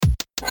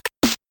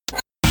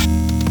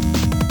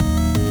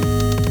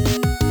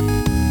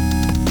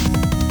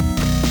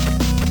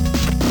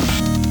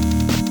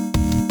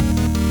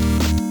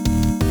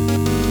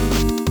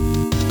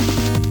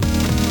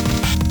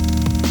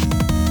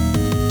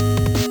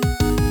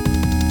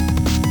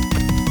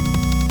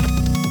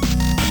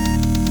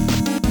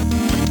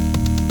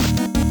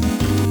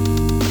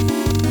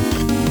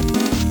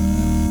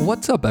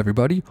up,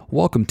 everybody?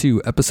 Welcome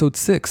to episode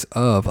 6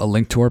 of A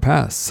Link to Our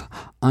Past.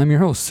 I'm your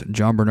host,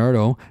 John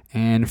Bernardo,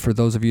 and for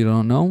those of you who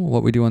don't know,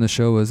 what we do on the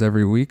show is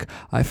every week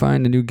I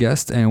find a new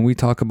guest and we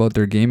talk about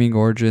their gaming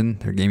origin,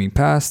 their gaming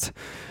past,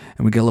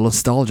 and we get a little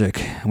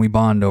nostalgic and we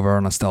bond over our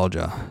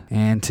nostalgia.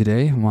 And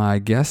today, my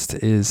guest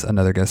is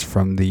another guest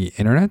from the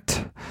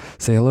internet.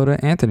 Say hello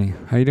to Anthony.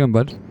 How you doing,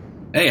 bud?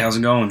 Hey, how's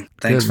it going?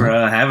 Thanks for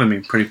having me.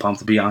 Pretty pumped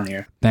to be on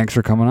here. Thanks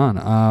for coming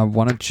on.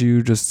 Why don't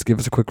you just give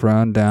us a quick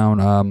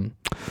rundown?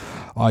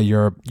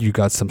 You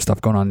got some stuff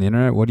going on the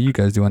internet. What do you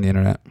guys do on the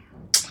internet?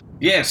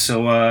 Yeah,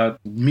 so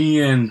me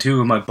and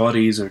two of my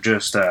buddies are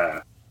just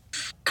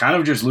kind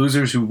of just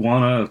losers who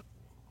want to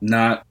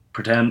not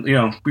pretend. You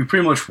know, we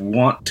pretty much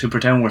want to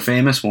pretend we're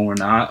famous when we're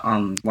not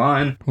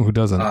online. Well, who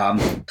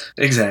doesn't?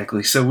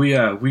 Exactly. So we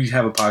have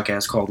a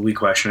podcast called We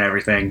Question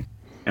Everything.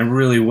 And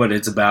really what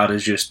it's about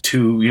is just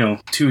two,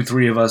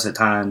 three of us at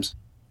times.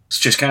 It's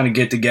just kind of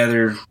get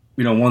together,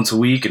 once a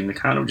week and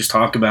kind of just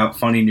talk about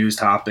funny news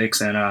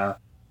topics and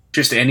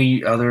just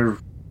any other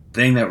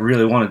thing that we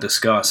really want to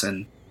discuss.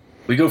 And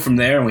we go from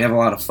there and we have a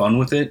lot of fun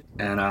with it.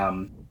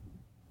 And,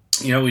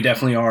 we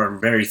definitely are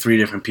three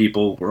different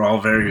people. We're all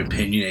very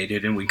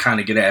opinionated and we kind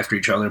of get after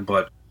each other.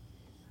 But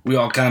we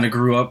all kind of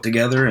grew up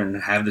together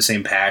and have the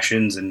same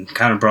passions and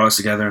kind of brought us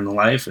together in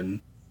life. And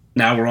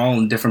now we're all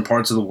in different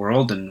parts of the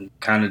world and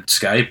kind of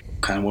Skype,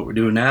 kind of what we're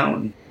doing now.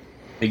 And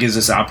it gives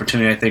us the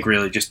opportunity, I think,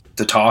 really just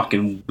to talk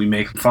and we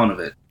make fun of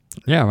it.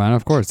 Yeah, man,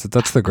 of course.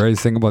 That's the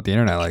greatest thing about the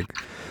internet. Like,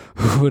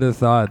 who would have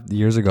thought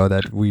years ago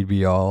that we'd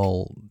be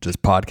all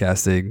just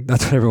podcasting?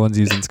 That's what everyone's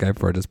using Skype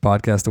for, just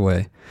podcast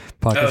away.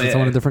 Podcast with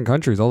someone in different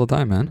countries all the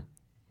time, man.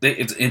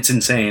 It's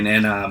insane.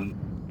 And,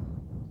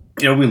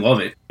 we love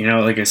it.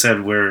 Like I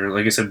said,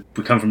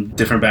 we come from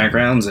different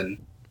backgrounds and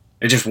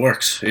it just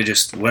works. It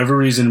just, whatever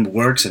reason,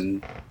 works,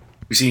 and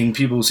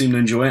people seem to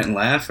enjoy it and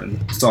laugh, and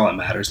it's all that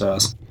matters to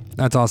us.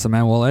 That's awesome,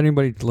 man. Well,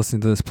 anybody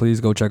listening to this, please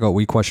go check out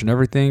We Question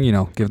Everything.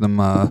 Give them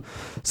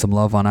some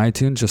love on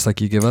iTunes, just like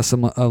you give us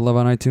some love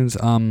on iTunes.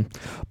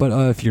 But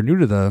if you're new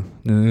to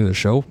the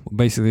show,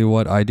 basically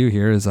what I do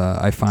here is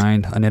I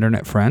find an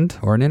internet friend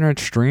or an internet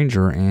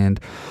stranger, and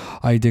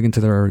I dig into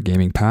their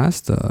gaming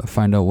past,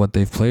 find out what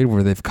they've played,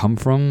 where they've come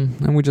from,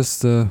 and we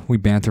just we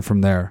banter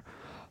from there.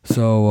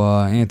 So,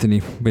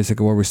 Anthony,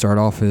 basically where we start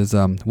off is,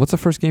 what's the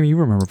first game you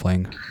remember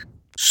playing?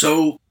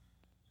 So,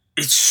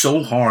 it's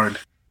so hard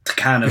to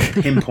kind of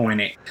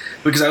pinpoint it,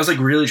 because I was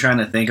really trying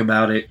to think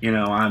about it.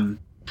 I'm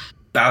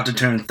about to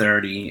turn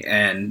 30,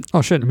 and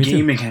oh shit, me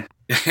gaming, too.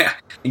 Yeah,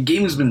 and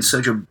gaming has been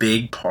such a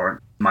big part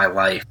of my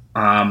life.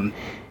 So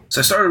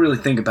I started to really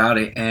think about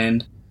it,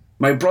 and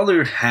my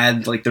brother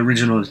had the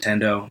original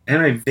Nintendo,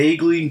 and I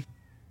vaguely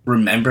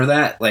remember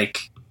that,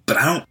 but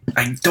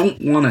I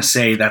don't want to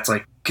say that's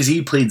because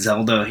he played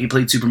Zelda, he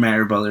played Super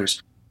Mario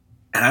Brothers,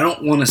 and I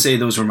don't want to say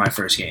those were my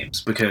first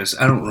games because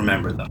I don't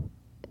remember them.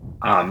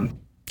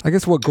 I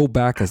guess what go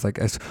back is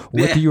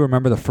what do you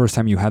remember the first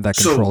time you had that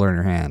controller in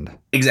your hand?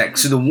 Exactly.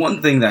 So the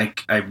one thing that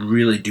I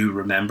really do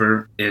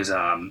remember is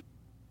I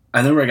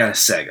remember I got a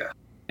Sega,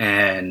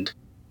 and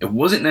it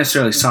wasn't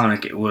necessarily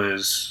Sonic, it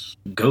was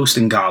Ghost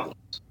and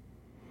Goblins,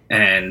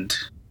 and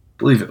I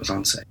believe it was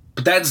on Sega.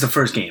 But that's the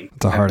first game.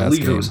 It's a hard-ass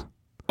game.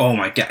 Oh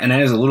my god! And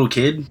as a little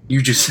kid,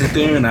 you just sit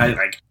there and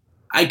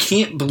I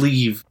can't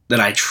believe that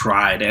I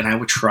tried, and I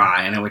would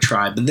try,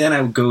 but then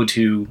I would go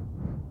to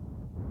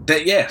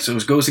that. Yeah, so it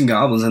was Ghosts and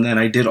Goblins, and then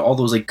I did all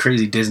those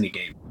crazy Disney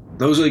games.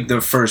 Those are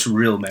the first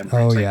real memories.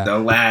 Oh yeah, the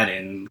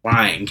Aladdin,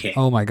 Lion King.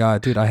 Oh my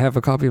god, dude! I have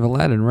a copy of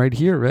Aladdin right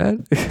here,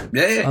 man.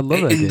 Yeah, I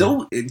love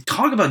that game.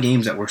 Talk about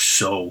games that were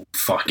so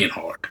fucking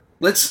hard.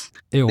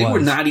 They were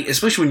not,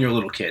 especially when you're a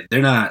little kid.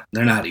 They're not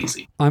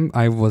easy.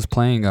 I was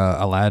playing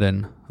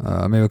Aladdin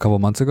maybe a couple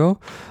months ago.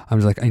 I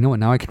was like, you know what?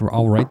 Now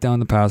I'll write down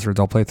the passwords.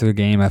 I'll play through the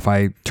game. If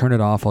I turn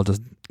it off, I'll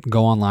just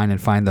go online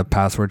and find the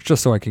passwords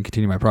just so I can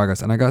continue my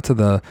progress. And I got to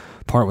the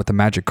part with the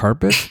magic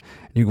carpet.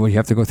 You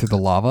have to go through the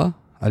lava.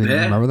 I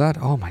didn't remember that.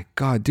 Oh my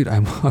god, dude! I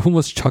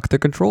almost chucked the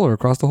controller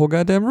across the whole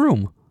goddamn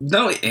room.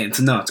 No, it's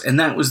nuts. And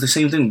that was the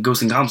same thing with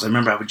Ghosts and Goblins. I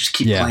remember I would just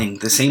keep playing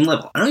the same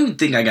level. I don't even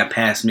think I got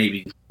past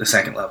maybe the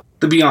second level,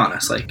 to be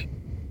honest.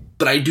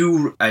 But I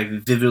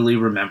vividly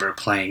remember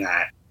playing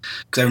that.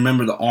 Because I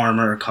remember the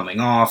armor coming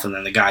off and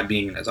then the guy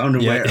being in his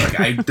underwear.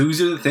 Yeah. Those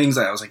are the things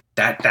that I was like,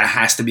 that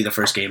has to be the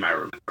first game I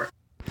remember.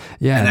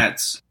 Yeah. And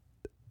that's,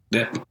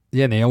 yeah.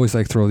 Yeah, and they always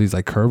throw these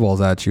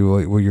curveballs at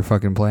you while you're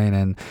fucking playing,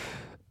 and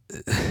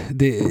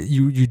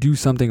you do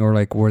something or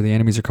where the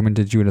enemies are coming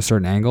to you at a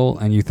certain angle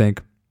and you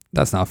think,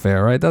 that's not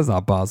fair, right? That's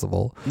not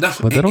possible. No,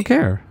 but they don't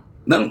care.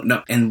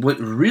 No. And what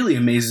really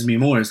amazes me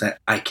more is that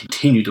I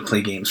continue to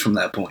play games from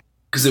that point.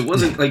 Because it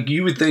wasn't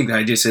you would think that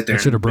I just sit there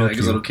and be like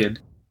a little kid.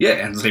 Yeah,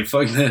 and say,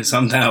 fuck this,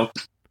 I'm out.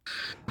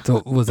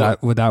 So would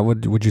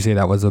you say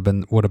that would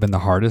have been the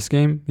hardest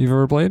game you've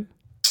ever played?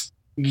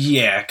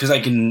 Yeah, because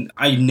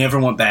I never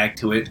went back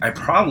to it. I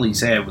probably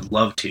say I would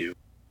love to.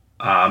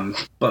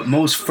 But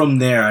most from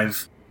there,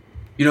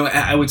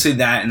 I would say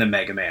that and the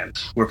Mega Man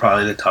were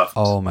probably the toughest.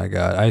 Oh my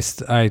god,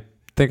 I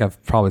think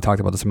I've probably talked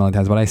about this a million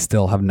times, but I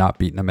still have not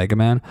beaten a Mega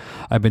Man.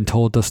 I've been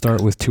told to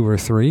start with 2 or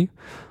 3.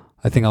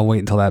 I think I'll wait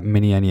until that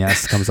mini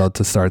NES comes out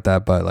to start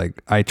that. But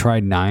like, I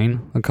tried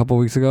 9 a couple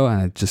weeks ago,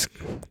 and I just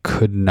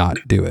could not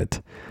do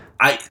it.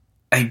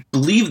 I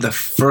believe the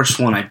first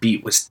one I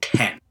beat was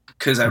 10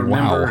 because I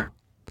remember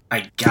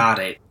I got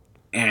it,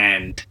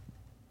 and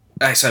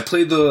I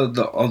played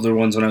the other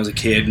ones when I was a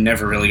kid.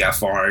 Never really got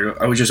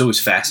far. I was just always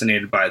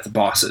fascinated by the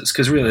bosses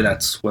because really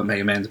that's what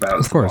Mega Man's about.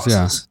 Of course,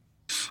 yeah.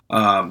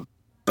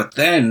 But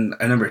then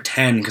I remember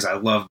 10 because I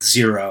loved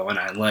Zero and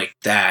I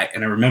liked that,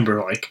 and I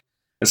remember like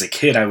as a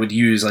kid I would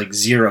use like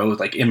Zero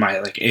like in my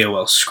like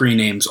AOL screen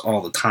names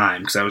all the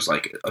time because I was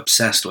like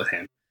obsessed with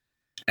him.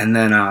 And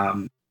then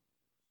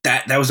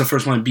that was the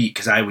first one I beat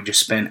because I would just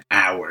spend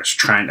hours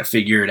trying to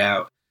figure it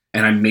out,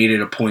 and I made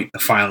it a point to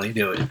finally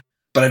do it.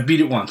 But I've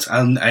beat it once.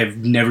 I've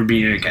never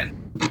beat it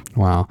again.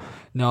 Wow.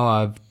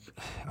 No,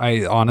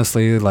 I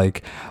honestly,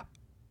 like,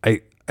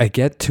 I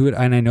get to it,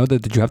 and I know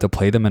that you have to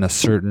play them in a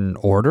certain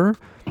order,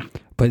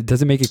 but it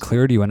doesn't make it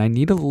clear to you, and I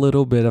need a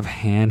little bit of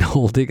hand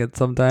holding it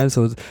sometimes,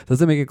 so it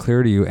doesn't make it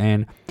clear to you,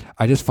 and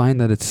I just find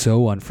that it's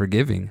so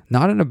unforgiving.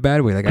 Not in a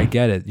bad way. Like, I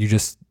get it. You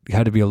just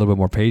had to be a little bit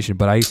more patient,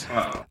 but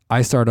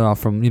I started off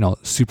from,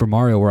 Super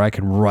Mario where I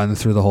can run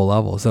through the whole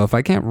level. So if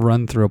I can't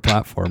run through a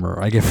platformer,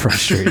 I get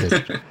frustrated.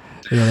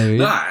 You know what I mean?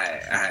 No,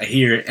 I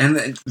hear it. And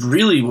then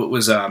really what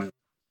was, I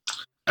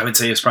would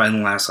say it's probably in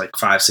the last like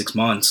 5-6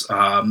 months,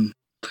 Colin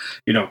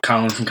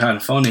from Kind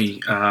of Funny,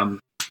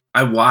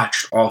 I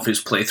watched all of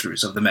his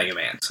playthroughs of the Mega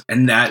Mans,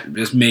 and that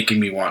is making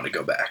me want to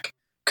go back.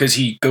 Because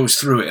he goes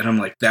through it, and I'm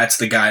like, that's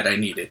the guide I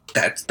needed.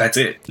 That's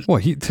it. Well,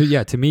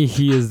 to me,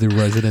 he is the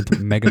resident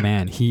Mega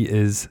Man. He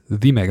is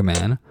the Mega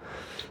Man.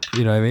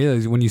 You know what I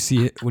mean? Like when you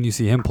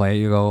see him play,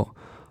 you go,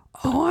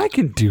 "Oh, I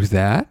can do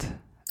that."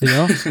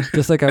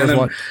 Just like I was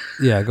watching.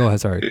 Yeah, go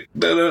ahead. Sorry.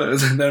 No.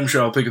 Then I'm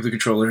sure I'll pick up the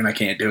controller and I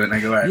can't do it, and I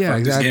go, "All right, yeah, fuck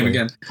exactly. This game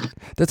again."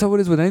 That's how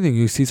it is with anything.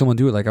 You see someone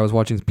do it. Like I was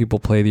watching people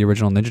play the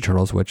original Ninja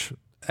Turtles, which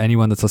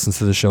anyone that's listens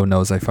to the show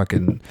knows I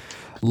fucking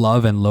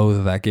love and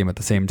loathe that game at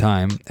the same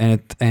time.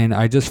 And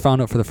I just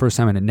found out for the first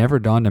time, and it never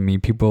dawned on me.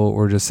 People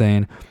were just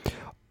saying,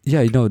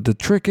 yeah, the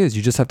trick is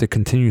you just have to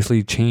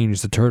continuously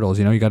change the turtles.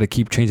 You got to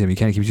keep changing them. You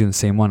can't keep using the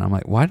same one. I'm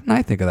like, why didn't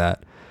I think of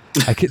that?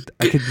 I could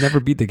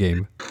never beat the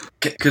game.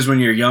 Because when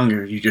you're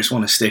younger, you just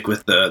want to stick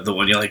with the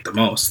one you like the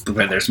most.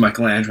 When there's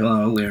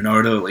Michelangelo,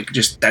 Leonardo, like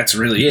just that's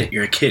really it.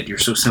 You're a kid. You're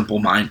so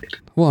simple-minded.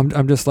 Well,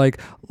 I'm just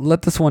like,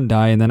 let this one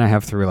die, and then I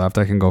have 3 left.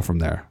 I can go from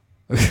there.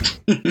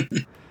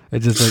 It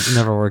just like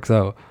never works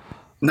out.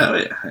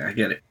 No, I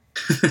get it.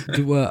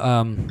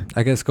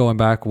 I guess going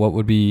back, what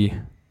would be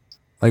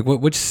like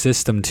which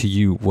system to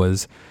you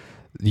was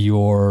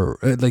your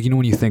like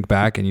when you think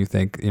back and you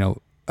think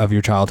of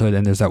your childhood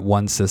and there's that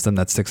one system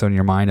that sticks on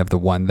your mind of the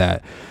one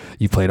that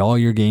you played all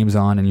your games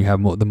on and you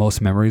have the most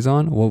memories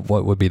on?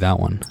 What would be that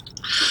one?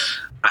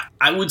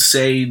 I would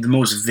say the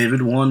most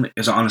vivid one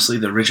is honestly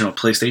the original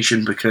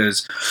PlayStation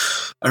because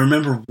I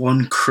remember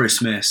one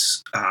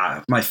Christmas,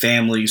 my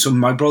family, so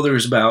my brother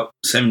is about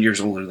 7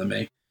 years older than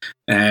me,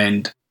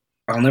 and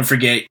I'll never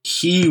forget,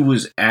 he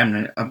was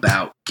adamant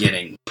about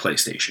getting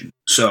PlayStation.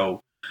 So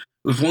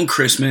it was one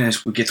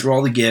Christmas, we get through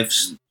all the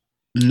gifts,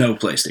 no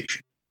PlayStation.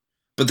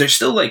 But there's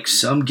still like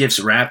some gifts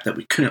wrapped that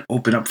we couldn't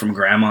open up from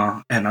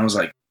grandma, and I was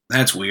like,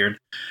 that's weird.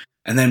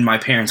 And then my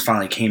parents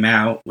finally came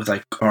out with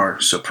like our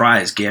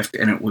surprise gift,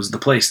 and it was the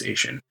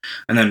PlayStation.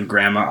 And then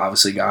grandma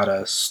obviously got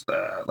us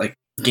like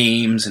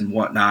games and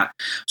whatnot.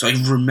 So I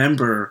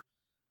remember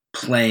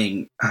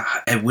playing,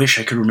 I wish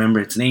I could remember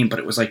its name, but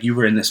it was like you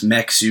were in this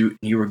mech suit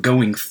and you were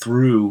going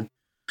through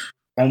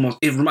almost,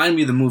 it reminded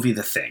me of the movie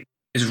The Thing,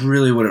 is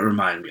really what it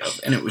reminded me of.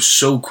 And it was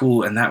so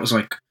cool, and that was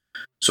like,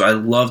 so I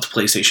loved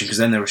PlayStation because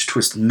then there was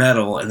Twisted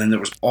Metal, and then there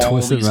was all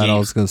Twisted these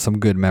Metal's games. got some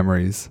good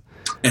memories.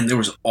 And there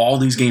was all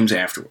these games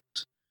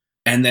afterwards.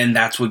 And then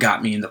that's what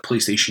got me into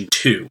PlayStation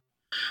 2.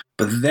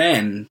 But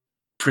then,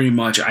 pretty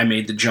much, I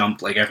made the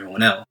jump like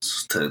everyone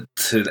else to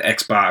the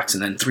Xbox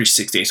and then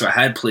 360. So I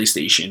had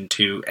PlayStation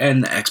 2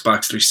 and the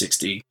Xbox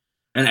 360.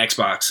 And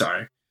Xbox,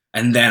 sorry.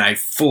 And then I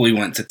fully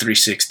went to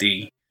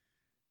 360.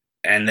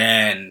 And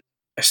then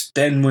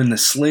when the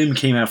Slim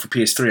came out for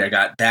PS3, I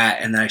got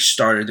that. And then I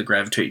started to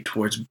gravitate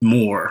towards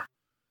the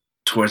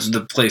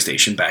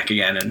PlayStation back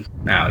again. And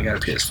now I got a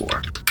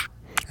PS4.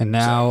 And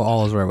now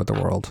all is right with the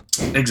world.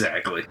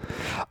 Exactly.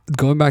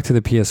 Going back to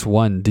the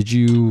PS1, did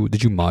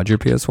you mod your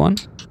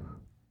PS1?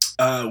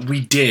 We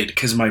did,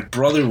 because my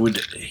brother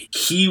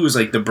he was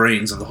like the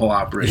brains of the whole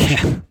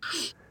operation.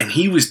 Yeah. And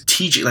he was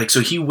teaching, like, so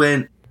he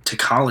went to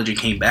college and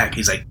came back.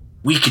 He's like,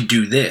 we could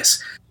do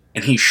this.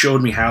 And he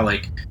showed me how,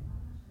 like,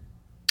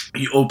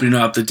 you open it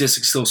up, the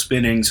disc is still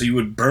spinning, so you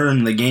would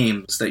burn the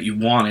games that you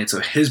wanted. So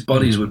his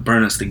buddies would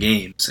burn us the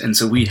games. And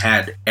so we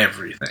had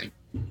everything.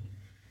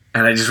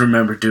 And I just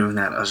remember doing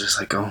that. I was just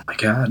like, oh my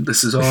God,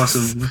 this is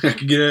awesome. I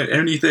can get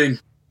anything.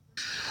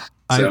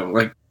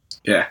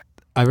 Yeah.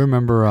 I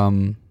remember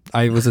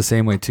I was the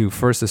same way too.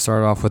 First, it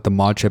started off with the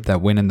mod chip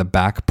that went in the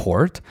back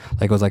port.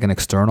 Like it was like an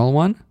external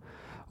one.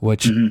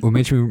 which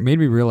made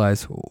me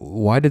realize,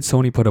 why did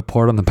Sony put a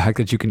port on the back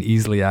that you can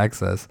easily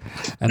access?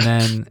 And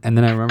then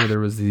I remember there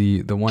was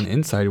the one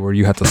inside where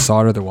you had to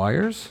solder the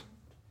wires.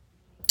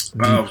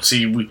 Oh,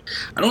 see,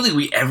 I don't think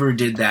we ever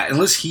did that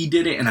unless he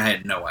did it, and I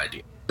had no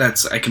idea.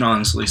 I can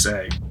honestly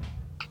say,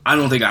 I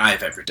don't think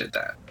I've ever did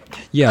that.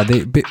 Yeah,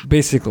 they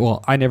basically.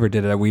 Well, I never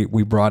did it.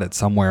 We brought it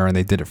somewhere and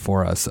they did it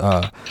for us.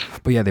 But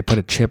yeah, they put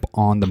a chip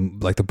on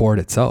the board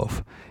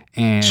itself.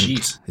 And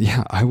Jeez.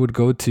 Yeah, I would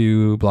go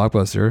to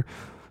Blockbuster,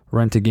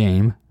 rent a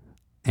game,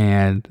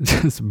 and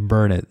just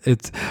burn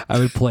it. I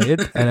would play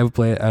it, and I would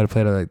play it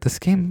like, this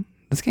game's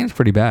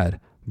pretty bad.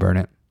 Burn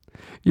it.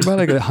 You buy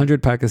like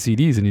 100 pack of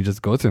CDs and you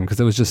just go through them because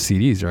it was just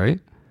CDs, right?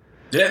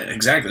 Yeah,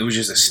 exactly. It was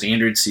just a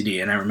standard CD,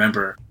 and I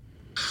remember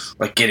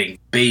like getting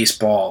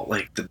baseball,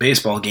 like the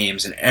baseball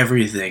games and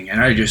everything,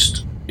 and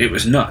it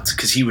was nuts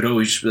because he would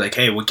always just be like,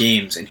 "Hey, what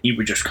games?" And he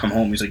would just come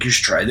home. He's like, "You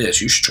should try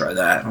this. You should try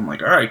that." And I'm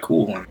like, "All right,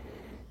 cool."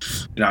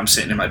 And I'm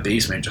sitting in my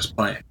basement just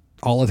playing.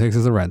 All it takes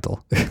is a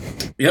rental.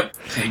 Yep,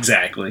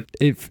 exactly.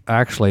 It's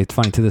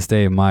funny to this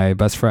day. My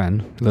best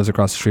friend who lives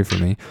across the street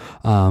from me,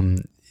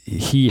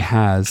 he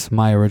has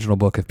my original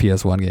book of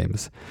PS1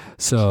 games.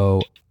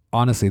 So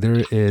honestly,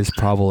 there is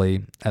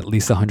probably at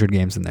least 100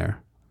 games in there.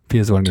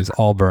 PS1 games,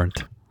 all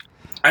burnt.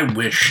 I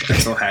wish I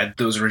still had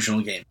those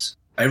original games.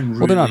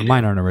 Well, they're not.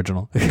 Mine aren't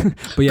original.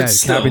 But yeah,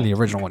 having the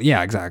original one.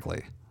 Yeah,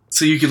 exactly.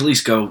 So you could at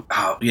least go,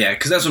 oh, yeah,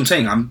 because that's what I'm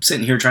saying. I'm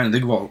sitting here trying to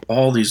think of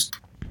all these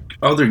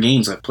other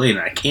games I've played,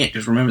 and I can't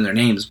just remember their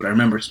names, but I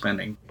remember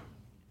spending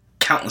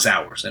countless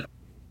hours in them.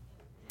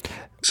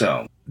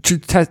 So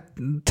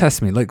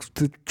test me. Like,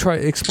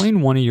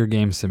 explain one of your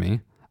games to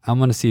me. I'm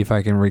going to see if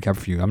I can recap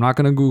for you. I'm not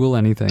going to Google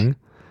anything.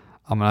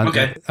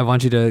 Okay. I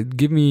want you to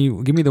give me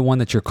the one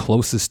that you're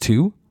closest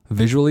to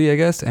visually, I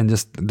guess, and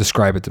just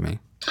describe it to me.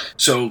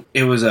 So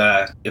it was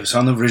on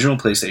the original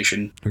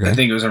PlayStation. Okay. I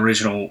think it was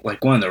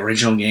one of the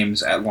original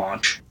games at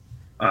launch.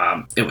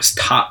 It was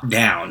top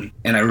down,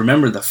 and I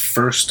remember the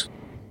first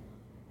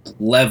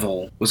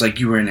level was like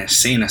you were in an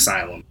insane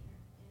asylum,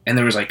 and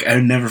there was like, I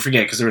would never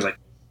forget because there was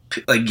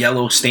like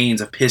yellow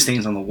stains of piss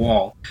stains on the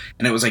wall,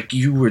 and it was like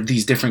you were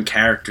these different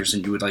characters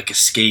and you would like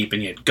escape,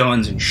 and you had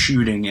guns and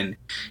shooting, and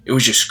it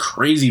was just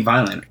crazy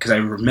violent because I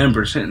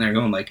remember sitting there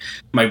going like,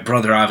 my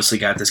brother obviously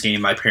got this game,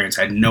 my parents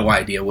had no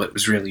idea what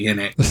was really in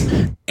it.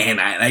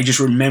 And I just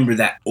remember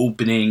that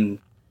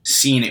opening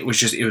scene. It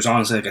was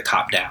honestly like a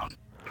top down,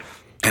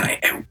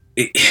 and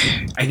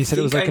and you said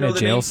it was like in a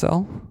jail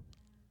cell?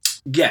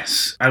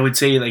 Yes, I would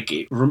say like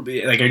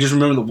I just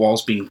remember the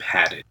walls being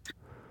padded.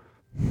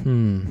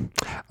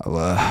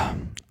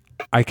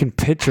 I can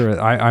picture it.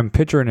 I'm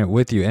picturing it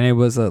with you, and it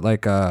was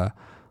like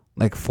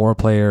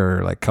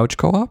 4-player like couch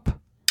co-op.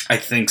 I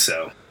think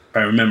so, if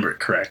I remember it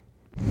correct.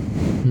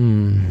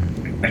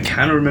 I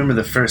kind of remember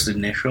the first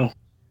initial.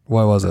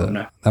 What was it?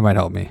 That might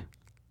help me.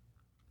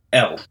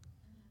 L.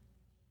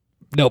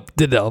 Nope,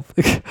 didn't help.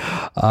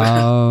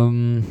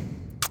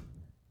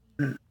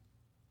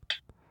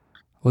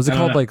 Was it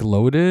called like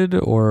Loaded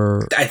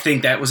or? I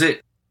think that was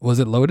it. Was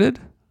it Loaded?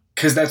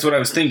 Because that's what I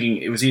was thinking.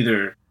 It was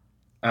either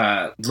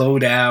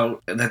Load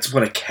Out. That's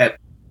what I kept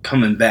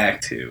coming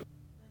back to.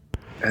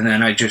 And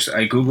then I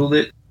Googled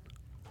it.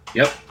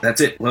 Yep,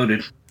 that's it.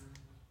 Loaded.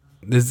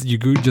 You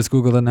just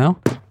Googled it now?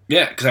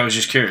 Yeah, because I was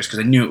just curious because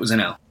I knew it was an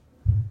L.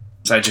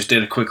 So I just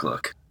did a quick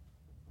look.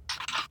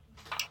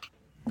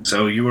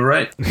 So you were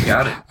right. You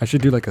got it. I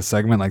should do like a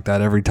segment like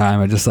that every time.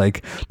 I just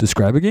like,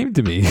 describe a game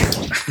to me.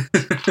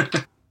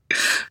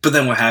 But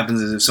then what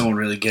happens is if someone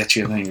really gets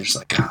you, then you're just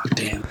like, oh,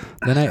 damn.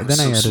 I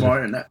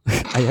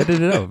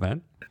edited it out,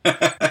 man.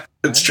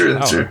 That's true.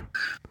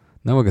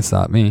 No one can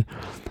stop me.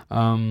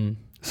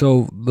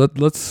 So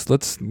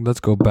let's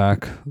go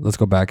back. Let's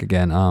go back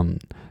again.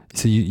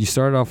 So you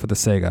started off with the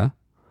Sega.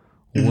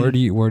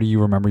 Mm-hmm. Where do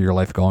you remember your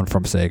life going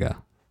from Sega?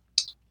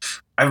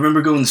 I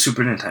remember going to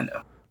Super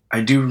Nintendo.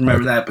 I do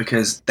remember that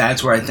because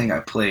that's where I think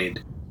I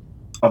played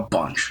a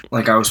bunch.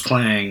 Like I was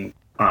playing,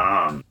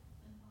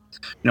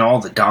 all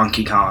the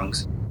Donkey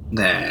Kongs,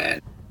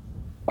 then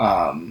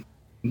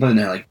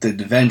like the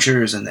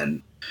Adventures, and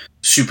then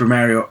Super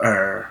Mario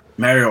or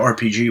Mario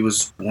RPG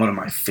was one of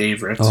my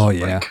favorites. Oh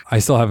yeah, I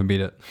still haven't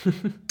beat it.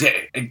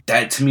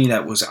 that to me,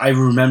 that was. I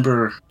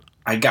remember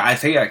I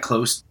think I got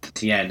close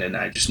to the end, and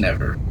I just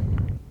never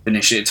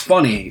finished it. It's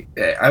funny.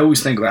 I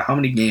always think about how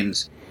many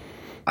games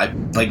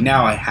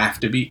now I have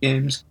to beat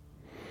games,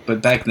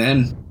 but back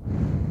then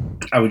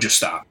I would just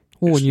stop.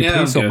 Well, when you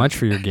pay so much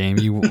for your game,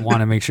 you want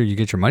to make sure you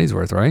get your money's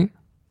worth, right?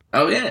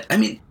 Oh yeah, I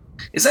mean,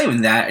 it's not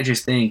even that. I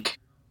just think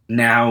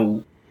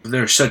now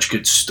there are such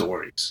good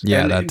stories.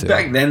 Yeah, and that too.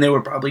 Back then they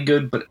were probably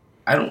good, but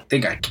I don't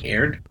think I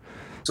cared.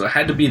 So it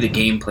had to be the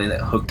gameplay that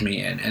hooked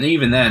me in. And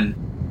even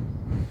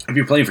then, if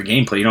you're playing for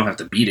gameplay, you don't have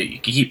to beat it. You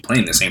can keep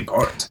playing the same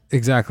parts.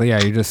 Exactly. Yeah,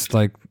 you're just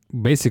like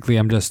basically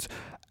I'm just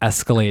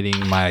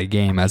escalating my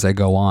game as I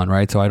go on,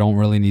 right? So I don't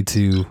really need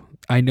to.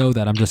 I know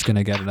that I'm just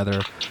gonna get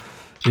another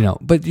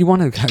But you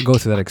want to go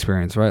through that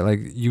experience, right? Like,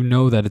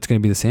 that it's going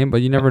to be the same,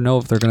 but you never know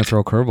if they're going to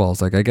throw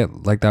curveballs. Like, I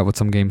get like that with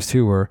some games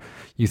too, where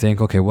you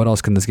think, okay, what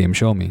else can this game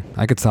show me?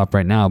 I could stop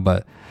right now,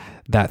 but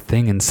that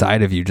thing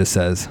inside of you just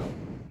says,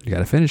 you got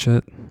to finish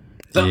it.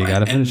 You got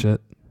to finish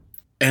it.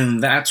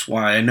 And that's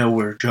why I know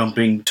we're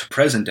jumping to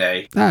present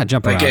day.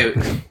 Jump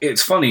around.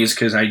 It's funny is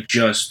because I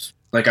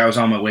was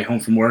on my way home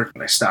from work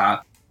and I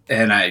stopped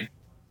and I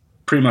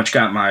pretty much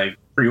got my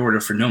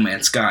pre-order for No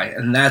Man's Sky,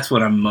 and that's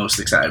what I'm most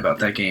excited about.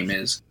 That game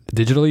is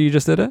digitally. You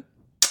just did it?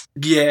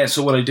 Yeah.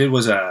 So what I did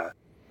was I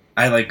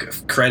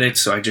like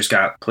credits, so I just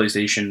got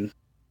PlayStation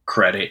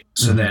credit.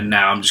 So then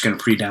now I'm just gonna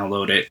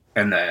pre-download it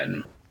and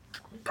then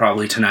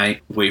probably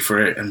tonight wait for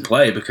it and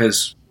play,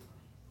 because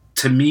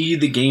to me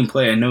the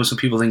gameplay, I know some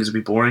people think it's gonna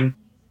be boring,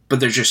 but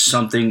there's just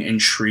something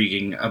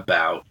intriguing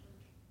about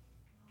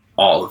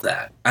all of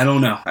that. I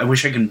don't know. I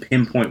wish I can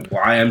pinpoint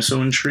why I'm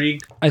so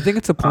intrigued. I think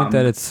it's a point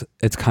that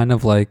it's kind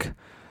of like,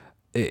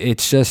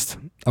 it's just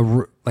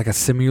like a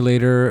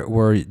simulator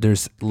where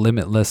there's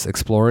limitless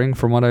exploring,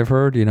 from what I've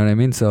heard. You know what I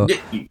mean? So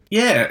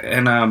yeah,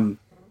 and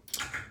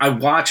I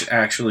watched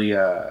actually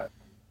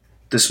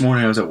this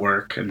morning. I was at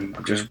work and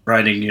I'm just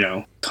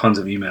writing tons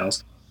of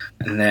emails,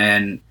 and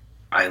then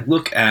I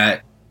look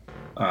at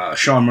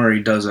Sean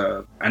Murray does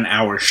an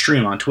hour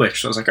stream on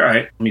Twitch. So I was like, all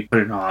right, let me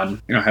put it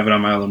on. Have it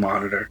on my other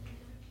monitor.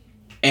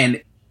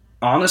 And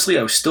honestly,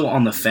 I was still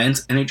on the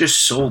fence, and it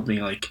just sold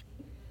me. Like,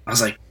 I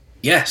was like,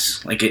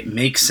 yes, like it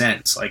makes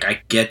sense. Like,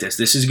 I get this.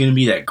 This is going to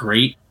be that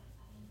great.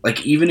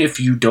 Like, even if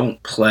you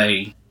don't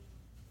play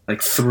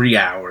like 3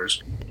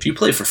 hours, if you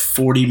play for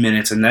 40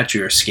 minutes and that's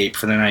your escape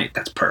for the night,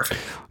 that's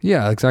perfect.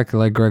 Yeah, exactly.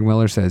 Like Greg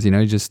Miller says,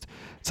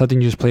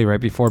 something you just play right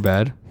before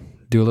bed,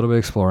 do a little bit of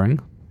exploring,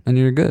 and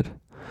you're good.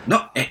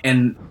 No,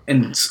 and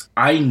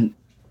I'm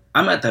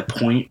at that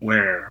point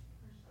where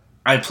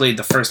I played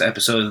the first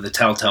episode of the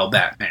Telltale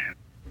Batman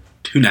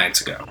 2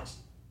 nights ago.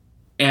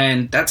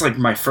 And that's like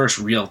my first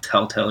real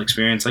Telltale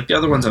experience. Like the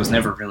other ones I was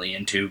never really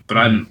into, but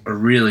I'm a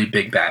really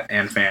big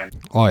Batman fan.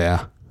 Oh,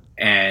 yeah.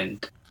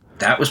 And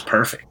that was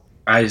perfect.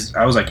 I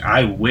was like,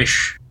 I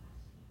wish...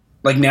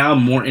 Like, now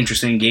I'm more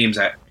interested in games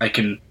that I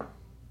can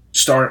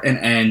start and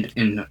end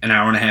in an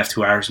hour and a half,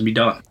 2 hours, and be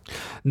done.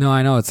 No,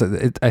 I know.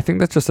 I think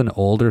that's just an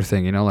older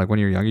thing. Like when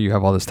you're younger, you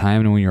have all this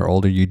time, and when you're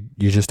older, you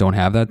just don't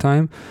have that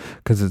time.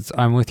 Because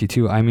I'm with you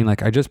too. I mean,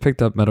 like I just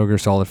picked up Metal Gear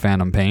Solid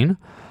Phantom Pain.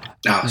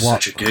 Oh,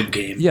 such a good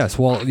game. Yes,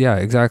 well, yeah,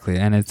 exactly,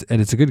 and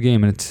it's a good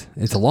game, and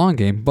it's a long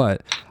game,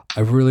 but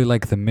I really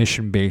like the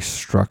mission based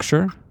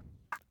structure,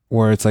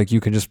 where it's like you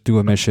can just do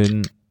a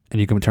mission and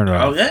you can turn it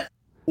off. Oh yeah,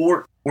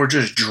 or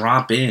just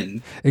drop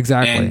in.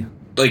 Exactly. And,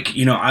 like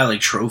I like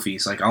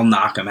trophies. Like I'll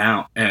knock them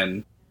out,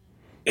 and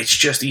it's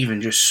just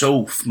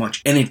so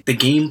much, and the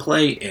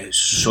gameplay is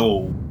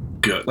so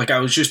good. Like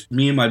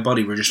me and my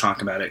buddy were just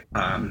talking about it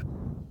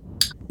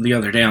the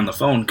other day on the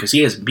phone, because he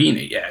hasn't beaten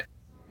it yet.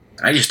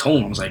 And I just told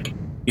him, I was like,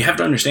 you have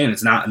to understand,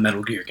 it's not a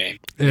Metal Gear game.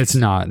 It's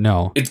not,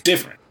 no. It's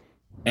different,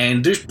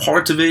 and there's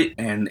parts of it,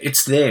 and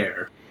it's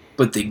there,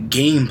 but the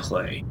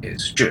gameplay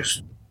is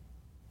just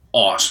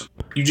awesome.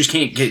 You just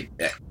can't get.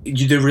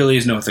 There really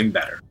is nothing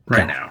better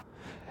right now.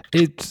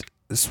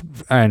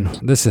 And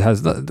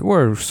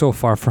we're so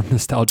far from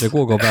nostalgic.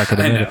 We'll go back in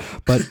a minute.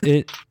 But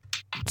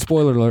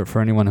spoiler alert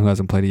for anyone who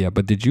hasn't played it yet.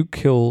 But did you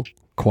kill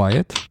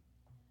Quiet?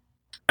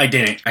 I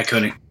didn't. I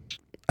couldn't.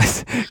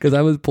 Because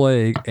I was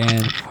playing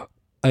and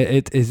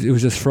it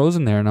was just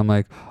frozen there, and I'm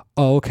like,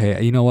 oh,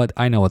 okay. You know what?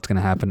 I know what's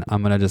gonna happen.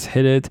 I'm gonna just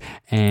hit it,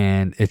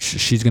 and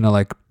she's gonna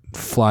like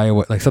fly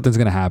away, like something's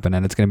gonna happen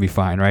and it's gonna be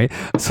fine, right?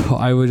 So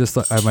I was just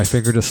my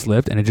finger just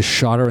slipped and it just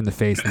shot her in the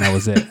face, and that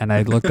was it. And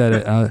I looked at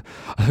it, I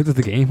looked at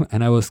the game,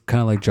 and I was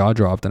kind of like jaw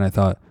dropped, and I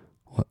thought,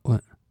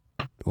 what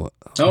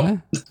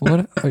are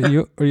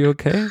you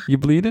okay? You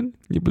bleeding?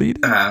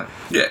 Yeah.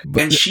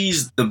 And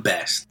she's the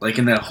best. Like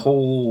in that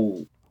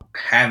whole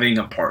having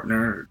a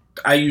partner,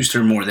 I used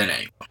her more than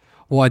anyone.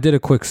 Well, I did a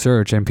quick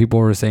search, and people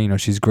were saying,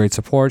 she's great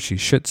support. She's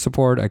shit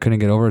support. I couldn't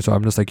get over it. So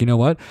I'm just like, you know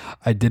what?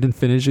 I didn't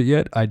finish it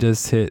yet. I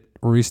just hit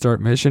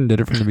restart mission, did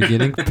it from the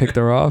beginning, picked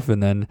her off,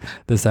 and then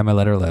this time I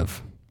let her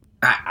live.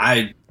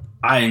 I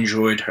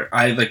enjoyed her.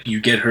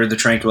 You get her the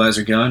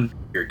tranquilizer gun,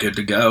 you're good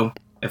to go.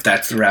 If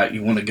that's the route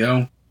you want to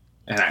go.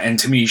 And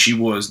to me, she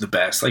was the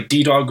best. Like,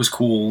 D-Dog was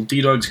cool.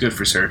 D-Dog's good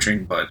for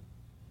searching, but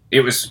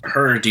it was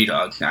her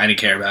D-Dog. I didn't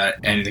care about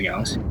anything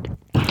else.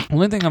 The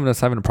only thing I'm just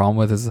having a problem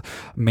with is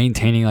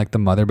maintaining like the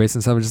mother base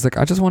and stuff. It's just like,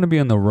 I just want to be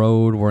on the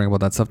road worrying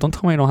about that stuff. Don't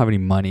tell me I don't have any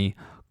money.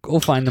 Go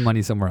find the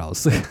money somewhere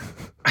else.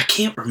 I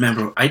can't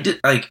remember. I did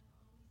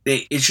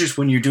it's just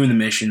when you're doing the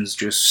missions,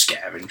 just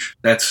scavenge.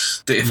 I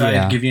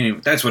had to give you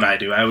any, that's what I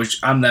do.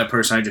 I'm that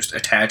person. I just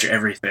attach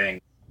everything,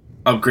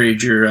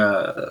 upgrade your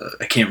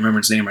I can't remember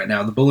its name right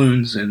now, the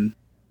balloons, and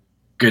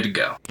good to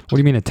go. What do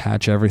you mean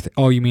attach everything?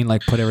 Oh, you mean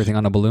like put everything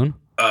on a balloon?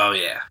 Oh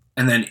yeah.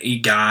 And then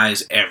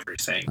guys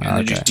everything, and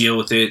then just deal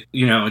with it.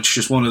 It's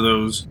just one of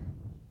those.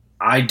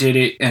 I did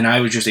it, and I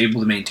was just able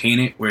to maintain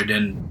it where it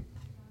didn't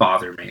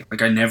bother me.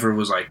 Like I never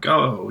was like,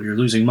 "Oh, you're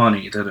losing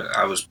money." That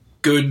I was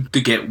good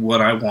to get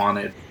what I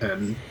wanted,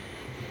 and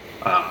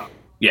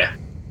Yeah.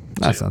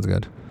 That sounds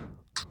good.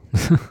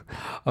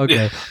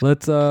 Okay,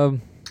 let's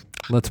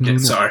moon.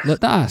 Sorry.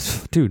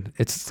 Dude,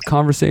 it's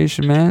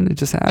conversation, man. It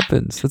just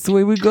happens. That's the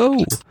way we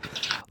go.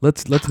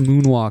 Let's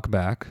moonwalk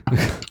back.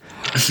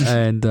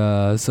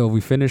 And so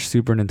we finished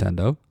Super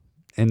Nintendo,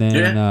 and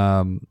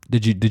then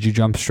did you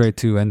jump straight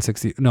to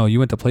N60? No, you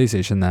went to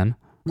PlayStation then.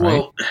 Right?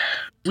 Well,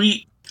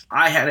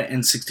 I had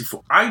an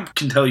N64. I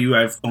can tell you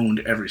I've owned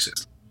every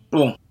system.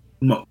 Well,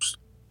 most.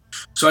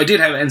 So I did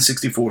have an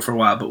N64 for a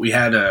while, but we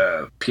had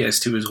a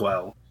PS2 as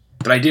well.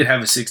 But I did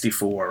have a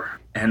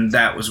 64, and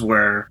that was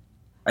where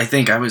I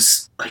think I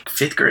was like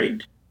 5th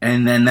grade.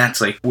 And then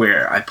that's like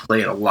where I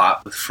played a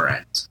lot with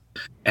friends.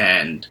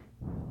 And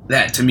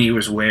that to me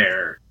was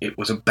where it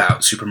was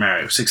about Super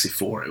Mario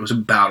 64. It was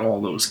about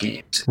all those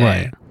games.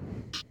 Right. And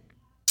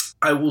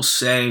I will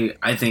say,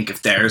 I think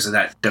if there's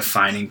that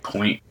defining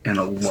point and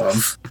a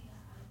love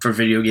for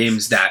video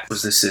games, that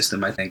was the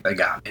system I think that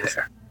got me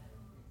there.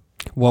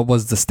 What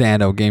was the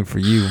standout game for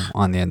you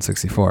on the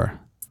N64?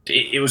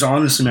 It was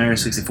honestly Mario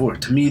 64.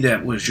 To me,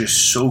 that was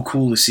just so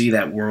cool to see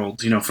that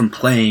world, from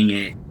playing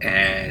it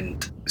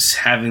and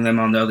having them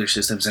on the other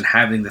systems and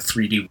having the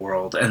 3D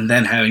world, and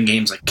then having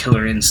games like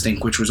Killer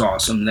Instinct, which was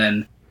awesome,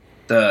 then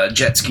the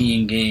jet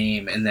skiing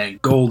game, and then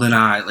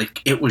GoldenEye.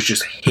 Like, it was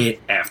just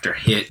hit after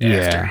hit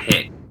after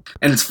hit.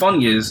 And it's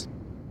funny is,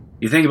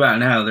 you think about it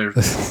now, there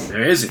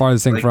isn't.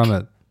 Farthest thing from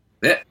it.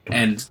 Yeah,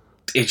 and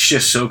it's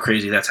just so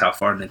crazy that's how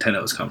far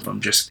Nintendo has come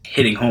from, just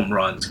hitting home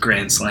runs,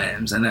 grand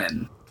slams, and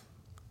then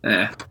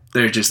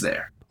they're just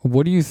there.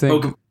 What do you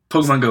think?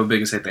 Pokemon Go,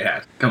 biggest hit they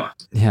had. Come on.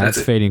 Yeah,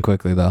 it's fading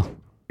quickly though.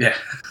 Yeah.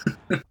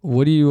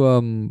 What do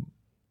you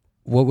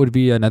what would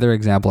be another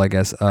example, I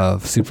guess,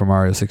 of Super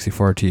Mario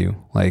 64 to you?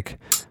 Like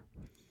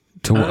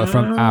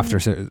from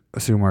after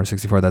Super Mario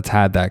 64 that's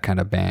had that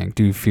kind of bang.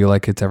 Do you feel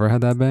like it's ever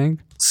had that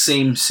bang?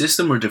 Same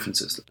system or different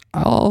system?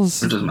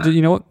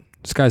 You know what?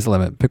 Sky's the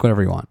limit. Pick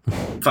whatever you want.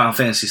 Final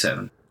Fantasy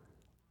 7.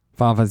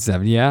 Final Fantasy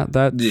 7. Yeah,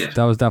 that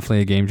was definitely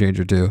a game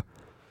changer too.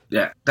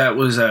 Yeah, that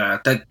was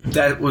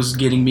that was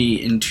getting me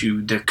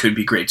into, there could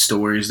be great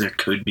stories, there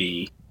could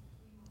be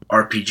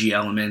RPG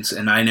elements,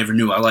 and I never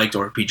knew I liked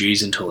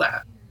RPGs until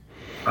that.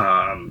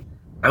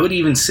 I would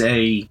even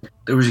say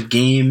there was a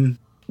game,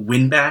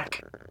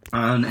 Winback,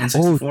 on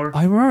N64. Oh,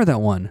 I remember that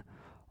one.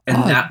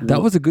 And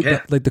that was a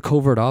good, like the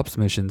covert ops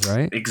missions,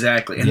 right?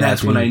 Exactly, and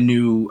that's when I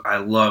knew I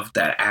loved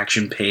that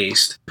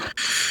action-paced.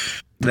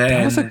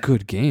 That was a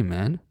good game,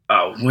 man.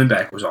 Oh,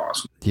 Winback was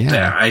awesome.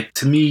 Yeah.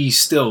 To me,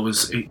 still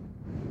was...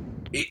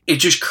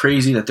 It's just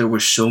crazy that there were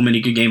so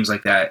many good games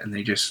like that, and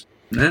they just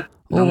no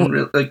one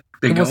really, like,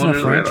 they it wasn't a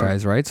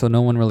franchise, right? So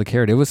no one really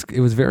cared. It was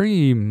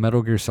very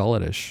Metal Gear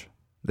Solid-ish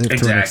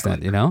to an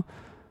extent, No,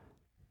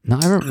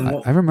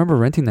 I remember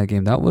renting that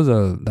game.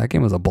 That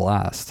game was a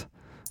blast.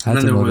 I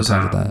had some really good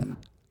times with that.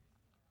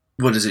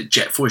 What is it?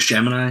 Jet Force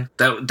Gemini.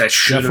 That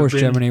should have been. Jet Force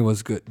Gemini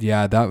was good.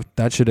 Yeah,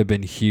 that should have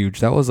been huge.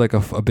 That was like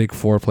a big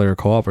 4-player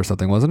co-op or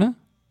something, wasn't it?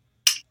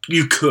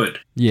 You could.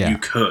 Yeah, you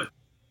could.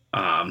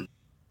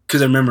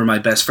 Because I remember my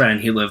best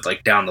friend, he lived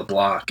like down the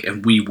block,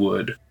 and we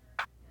would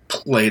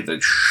play the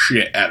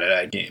shit out of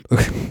that game.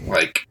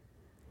 Like,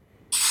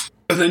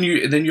 and then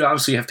you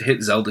obviously have to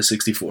hit Zelda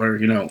 64,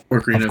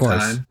 Ocarina of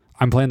Time.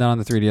 I'm playing that on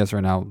the 3DS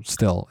right now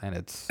still, and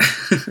it's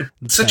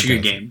such a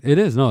good game. It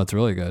is. No, it's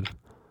really good.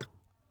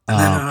 And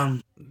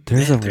then,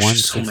 there's a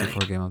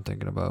 164 game I'm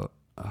thinking about.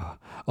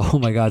 Oh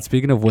my god!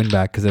 Speaking of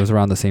Winback, because it was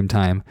around the same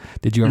time.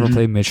 Did you ever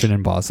play Mission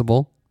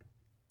Impossible?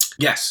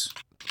 Yes.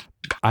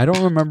 I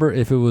don't remember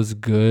if it was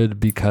good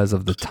because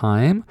of the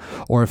time,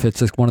 or if it's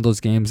just one of those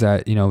games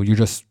that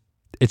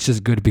it's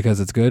just good because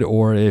it's good,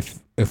 or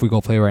if we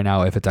go play right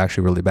now, if it's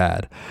actually really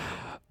bad.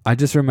 I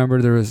just remember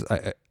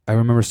I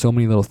remember so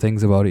many little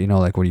things about it,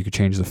 like when you could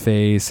change the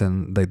face,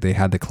 and they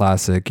had the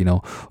classic,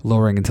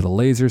 lowering into the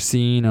laser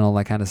scene and all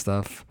that kind of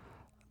stuff.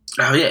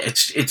 Oh yeah,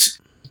 it's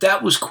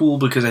that was cool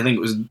because I think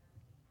it was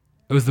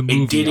the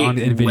movie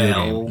in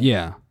video game.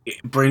 Yeah.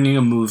 Bringing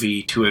a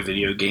movie to a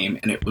video game,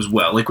 and it was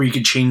like where you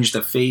could change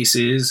the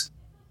faces,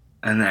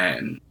 and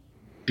then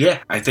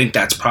I think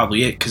that's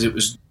probably it, because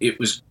it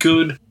was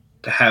good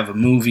to have a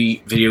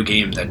movie video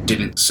game that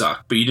didn't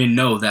suck, but you didn't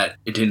know that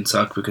it didn't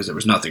suck because there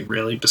was nothing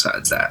really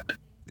besides that.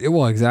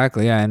 Well,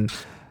 exactly, yeah, and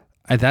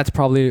that's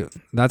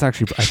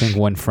actually I think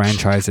when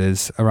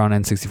franchises around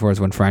N64 is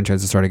when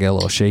franchises started to get a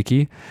little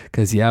shaky,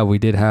 because we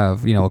did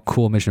have a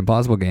cool Mission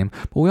Impossible game,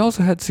 but we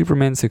also had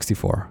Superman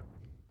 64.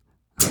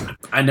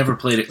 I never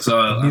played it, so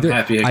I'm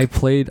happy. I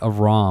played a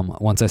ROM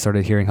once I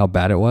started hearing how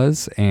bad it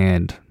was,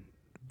 and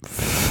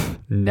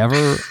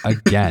never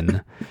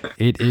again.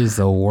 It is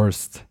the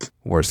worst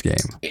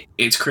game.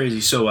 It's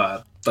crazy.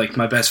 So, like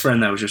my best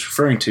friend that I was just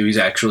referring to, he's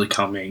actually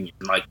coming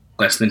in like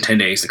less than 10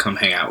 days to come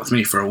hang out with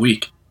me for a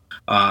week.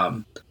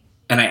 And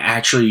I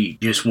actually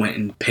just went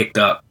and picked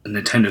up a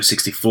Nintendo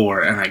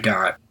 64, and I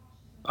got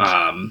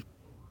I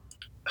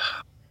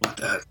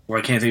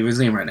can't think of his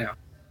name right now.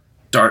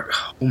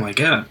 Oh my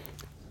god.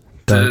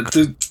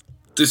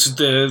 This is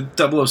the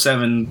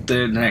 007,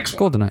 the next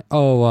one. GoldenEye.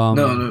 Oh,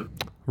 no.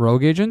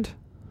 Rogue Agent?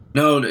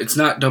 No, it's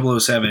not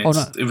 007. Oh,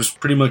 no. It was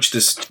pretty much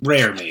this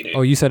Rare made it.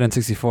 Oh, you said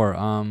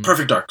N64.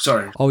 Perfect Dark,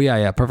 sorry. Oh,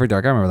 yeah, Perfect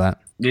Dark. I remember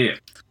that. Yeah.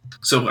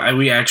 So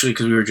we actually,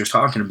 because we were just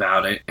talking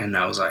about it, and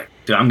I was like,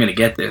 dude, I'm going to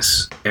get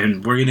this,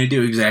 and we're going to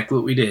do exactly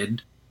what we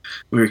did.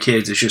 We were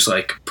kids. It's just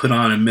like, put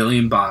on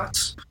 1,000,000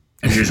 bots,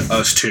 and just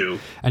us two.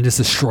 And just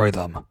destroy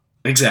them.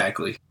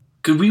 Exactly.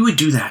 Because we would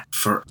do that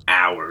for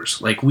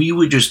hours. Like, we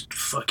would just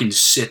fucking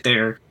sit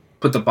there,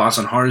 put the bots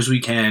on hard as we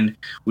can.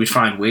 We'd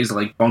find ways to,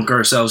 like, bunker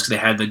ourselves, because they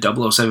had the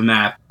 007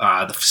 map,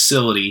 the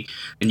facility,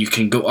 and you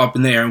can go up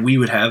in there, and we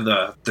would have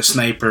the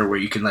sniper where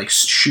you can, like,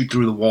 shoot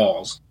through the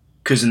walls.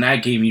 Because in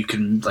that game, you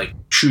can, like,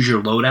 choose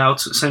your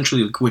loadouts,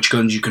 essentially, like, which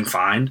guns you can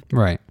find.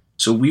 Right.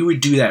 So we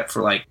would do that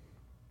for, like,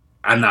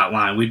 I'm not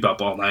lying, we'd be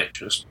up all night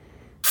just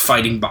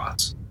fighting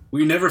bots.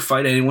 We never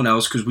fight anyone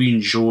else because we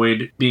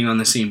enjoyed being on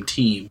the same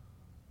team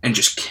and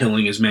just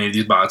killing as many of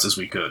these bots as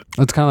we could.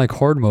 It's kind of like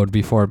horde mode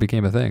before it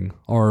became a thing.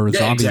 Or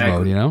zombie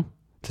mode, you know?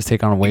 Just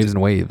take on waves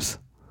and waves.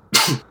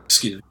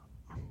 Excuse me.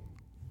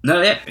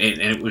 No, yeah, and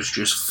it was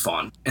just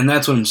fun. And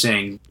that's what I'm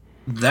saying.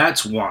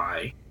 That's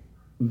why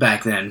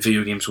back then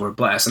video games were a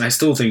blast, and I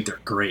still think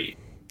they're great.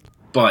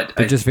 But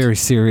they're just very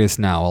serious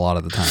now a lot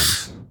of the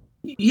times.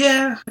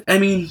 Yeah, I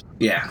mean,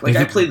 yeah. Like,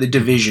 I played The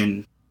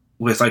Division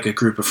with, like, a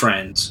group of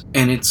friends,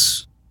 and it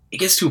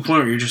gets to a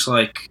point where you're just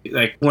like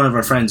one of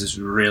our friends is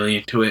really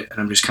into it, and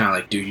I'm just kind of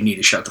like, dude, you need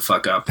to shut the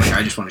fuck up. Like,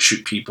 I just want to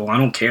shoot people. I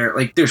don't care.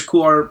 Like, there's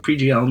cool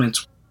RPG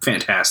elements,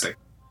 fantastic.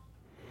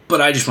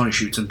 But I just want to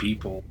shoot some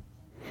people.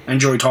 I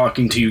enjoy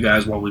talking to you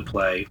guys while we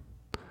play.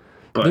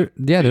 But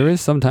there is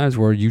sometimes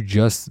where you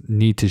just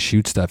need to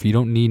shoot stuff. You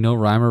don't need no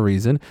rhyme or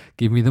reason.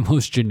 Give me the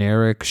most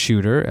generic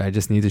shooter. I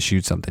just need to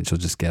shoot something. So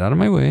just get out of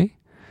my way,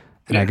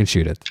 and I can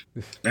shoot it.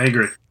 I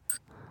agree.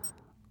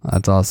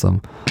 That's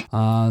awesome.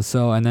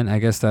 And then I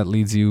guess that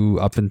leads you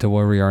up into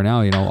where we are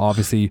now. You know,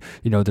 obviously,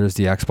 you know, there's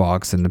the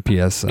Xbox and the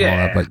PS and all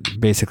that, but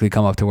basically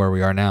come up to where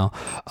we are now.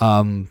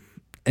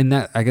 In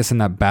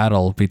that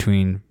battle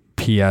between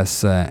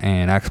PS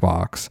and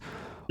Xbox,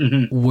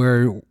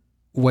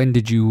 when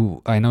did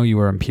you, I know you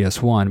were on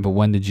PS1, but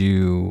when did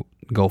you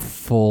go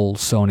full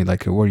Sony?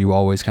 Like, were you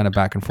always kind of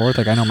back and forth?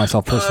 Like, I know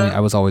myself personally, I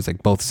was always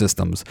like both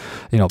systems,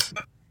 you know.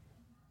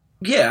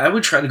 Yeah, I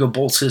would try to go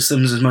both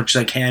systems as much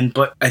as I can,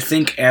 but I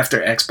think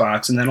after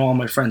Xbox and then all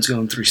my friends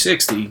going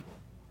 360,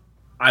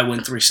 I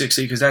went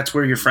 360 because that's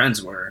where your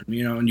friends were,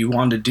 you know, and you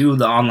wanted to do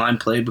the online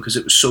play because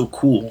it was so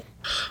cool.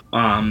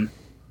 And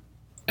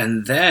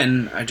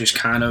then I just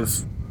kind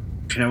of,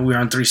 you know, we were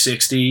on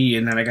 360,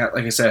 and then I got,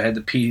 like I said, I had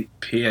the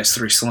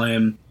PS3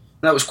 Slim.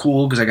 That was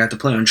cool because I got to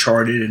play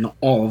Uncharted and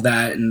all of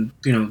that, and,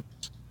 you know,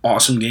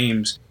 awesome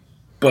games.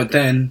 But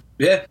then,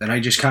 then I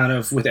just kind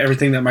of, with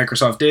everything that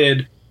Microsoft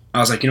did, I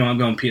was like, you know, I'm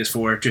going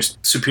PS4.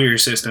 Just superior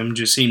system,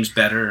 just seems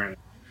better, and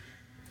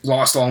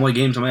lost all my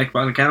games on my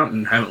Xbox account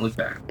and haven't looked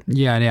back.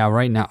 Yeah.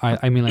 Right now,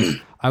 I mean,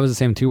 like, I was the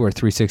same too, where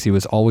 360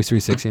 was always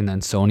 360, and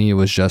then Sony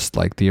was just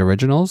like the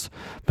originals.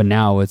 But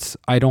now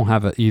I don't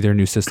have either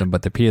new system,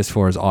 but the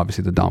PS4 is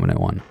obviously the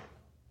dominant one.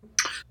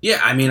 Yeah,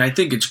 I mean, I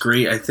think it's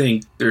great. I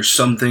think there's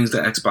some things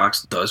that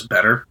Xbox does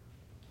better.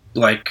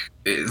 Like,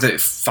 that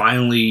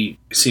finally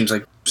seems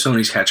like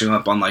Sony's catching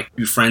up on, like,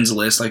 your friends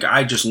list. Like,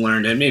 I just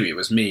learned, and maybe it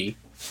was me,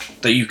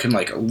 that you can,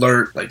 like,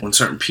 alert, like, when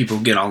certain people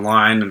get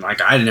online, and,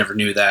 like, I never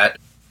knew that.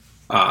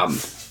 And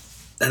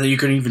then you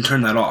can even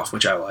turn that off,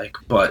 which I like.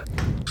 But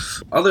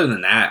other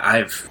than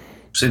that,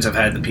 since I've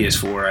had the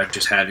PS4, I've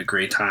just had a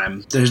great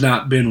time. There's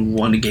not been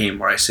one game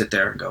where I sit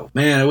there and go,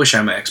 man, I wish I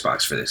had my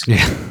Xbox for this game.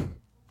 Yeah.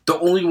 The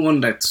only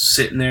one that's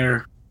sitting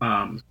there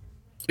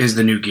is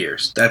the new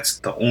Gears. That's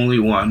the only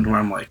one where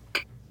I'm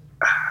like,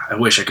 I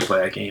wish I could play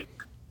that game.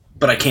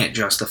 But I can't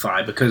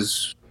justify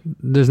because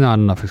there's not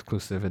enough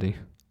exclusivity.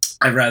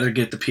 I'd rather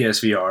get the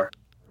PSVR.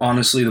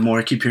 Honestly, the more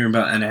I keep hearing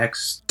about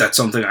NX, that's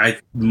something I'm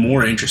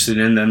more interested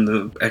in than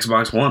the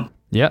Xbox One.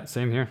 Yeah,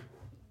 same here.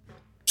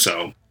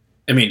 So,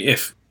 I mean,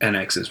 if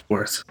NX is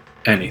worth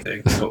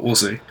anything, but we'll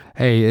see.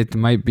 Hey, it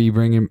might be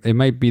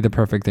the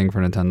perfect thing for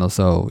Nintendo.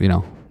 So, you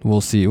know,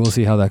 we'll see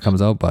how that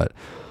comes out. But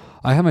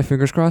I have my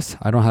fingers crossed.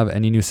 I don't have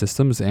any new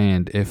systems,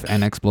 and if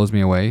NX blows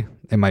me away,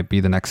 it might be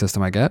the next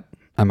system I get.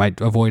 I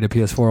might avoid a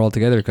PS4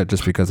 altogether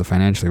just because of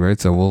financially, right?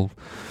 So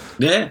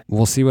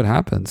we'll see what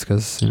happens,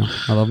 because, you know,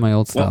 I love my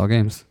old style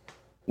games.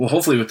 Well,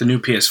 hopefully with the new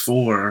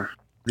PS4,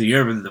 the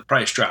year the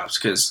price drops,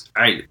 because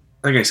like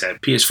I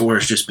said, PS4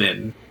 has just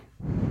been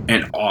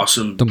an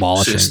awesome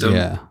system.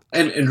 Yeah.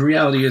 And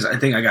reality is, I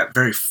think I got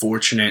very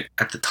fortunate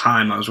at the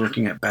time I was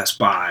working at Best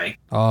Buy.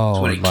 Oh,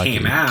 so when it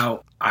came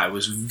out, I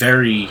was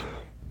very,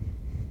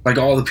 like,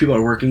 all the people I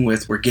was working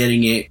with were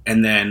getting it,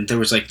 and then there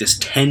was like this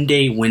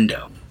 10-day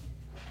window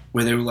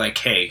where they were like,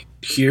 hey,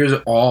 here's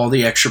all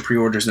the extra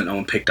pre-orders that no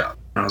one picked up.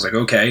 And I was like,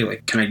 okay,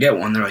 like, can I get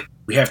one? They're like,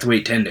 we have to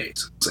wait 10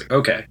 days. It's like,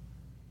 okay.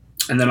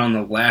 And then on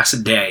the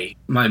last day,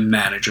 my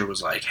manager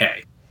was like,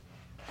 hey,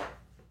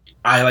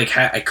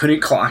 I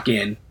couldn't clock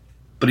in,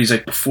 but he's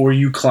like, before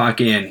you clock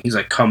in, he's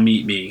like, come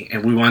meet me.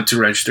 And we went to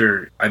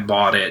register. I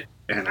bought it,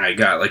 and I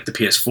got, like, the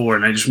PS4.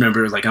 And I just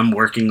remember, like, I'm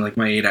working, like,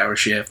 my 8-hour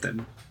shift,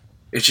 and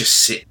it's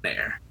just sitting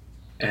there.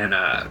 And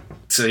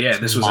so yeah,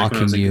 this was like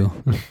when I was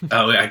like,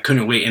 oh, I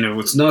couldn't wait. And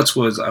what's nuts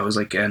was I was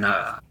like in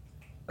a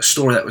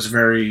store that was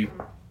very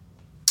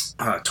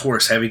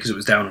tourist heavy because it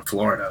was down in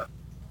Florida.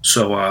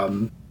 So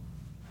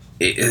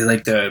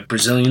like the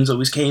Brazilians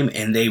always came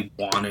and they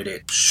wanted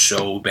it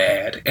so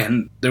bad.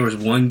 And there was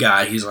one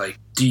guy, he's like,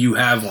 "Do you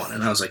have one?"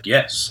 And I was like,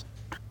 "Yes."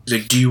 He's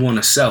like, "Do you want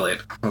to sell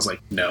it?" I was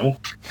like, "No."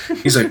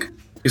 He's like,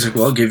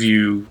 "Well, I'll give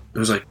you." It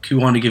was like he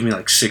wanted to give me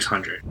like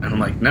 600, and I'm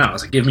like, "No." I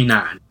was like, "Give me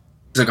 9."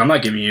 He's like, "I'm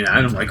not giving you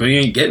 9." I'm like, "Well, you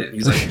ain't getting it."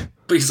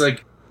 He's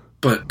like,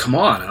 "But come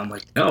on." And I'm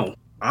like, "No,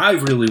 I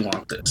really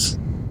want this.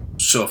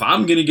 So if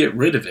I'm gonna get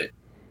rid of it,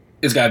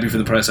 it's got to be for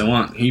the price I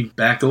want." He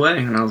backed away,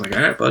 and I was like,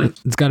 "All right, buddy."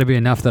 It's got to be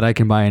enough that I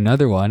can buy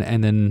another one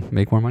and then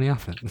make more money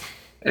off it.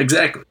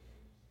 Exactly.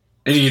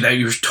 And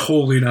you were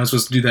totally not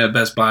supposed to do that at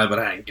Best Buy, but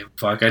I didn't give a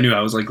fuck. I knew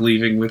I was like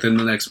leaving within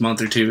the next month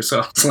or two,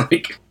 so it's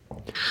like,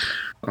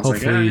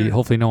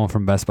 hopefully no one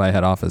from Best Buy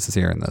head office is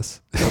hearing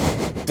this.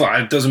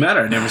 Well, it doesn't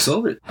matter. I never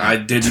sold it. I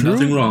did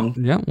nothing wrong.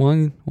 Yeah,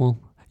 well,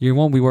 you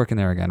won't be working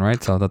there again,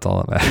 right? So that's all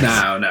that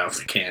matters. No,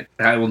 I can't.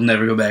 I will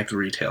never go back to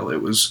retail.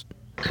 It was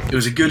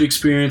a good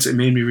experience. It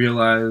made me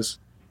realize,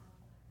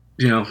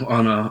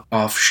 on a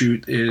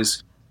offshoot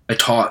is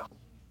I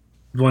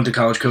went to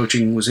college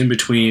coaching, was in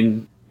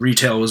between.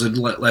 Retail was a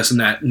lesson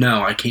that,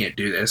 no, I can't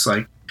do this.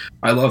 Like,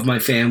 I love my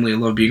family. I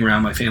love being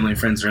around my family and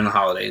friends during the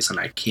holidays, and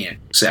I can't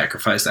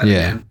sacrifice that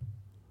again.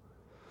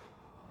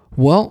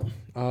 Well,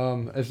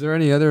 is there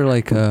any other, I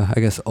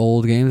guess,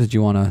 old games that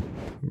you want to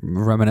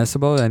reminisce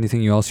about?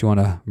 Anything else you want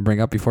to bring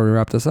up before we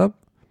wrap this up?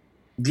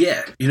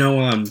 Yeah,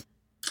 I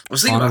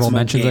was thinking honorable about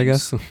mentions, I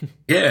guess.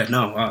 Yeah,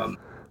 no.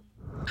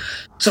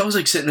 So I was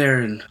like sitting there,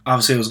 and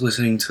obviously I was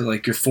listening to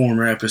like your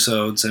former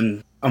episodes,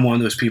 and I'm one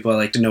of those people I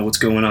like to know what's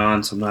going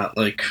on, so I'm not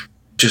like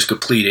just a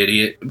complete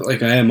idiot, but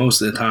like I am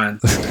most of the time.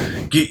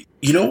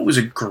 you know, it was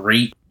a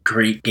great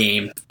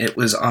game. It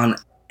was on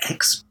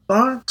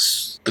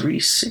Xbox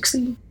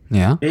 360.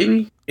 Yeah,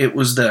 maybe it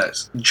was the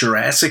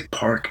Jurassic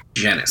Park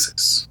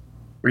Genesis,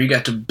 where you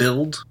got to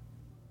build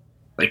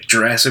like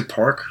Jurassic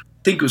Park.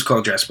 I think it was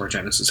called Jurassic Park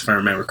Genesis, if I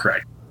remember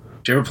correct.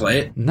 Did you ever play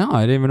it? No,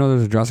 I didn't even know there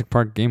was a Jurassic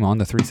Park game on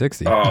the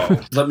 360.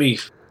 Oh,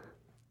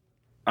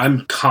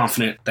 I'm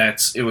confident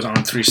it was on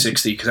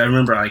 360 because I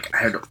remember I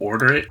had to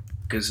order it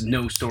because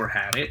no store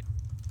had it,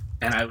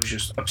 and I was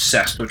just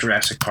obsessed with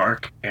Jurassic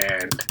Park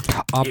and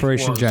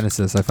Operation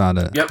Genesis. I found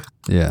it. Yep.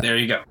 Yeah. There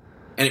you go.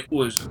 And it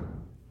was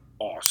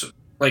awesome.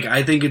 Like,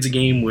 I think it's a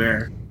game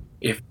where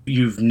if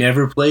you've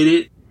never played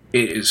it,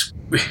 it's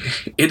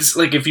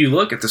like if you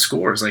look at the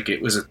scores, like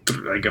it was a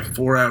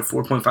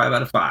 4.5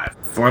 out of 5,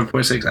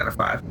 4.6 out of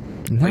 5.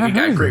 Like, it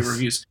got great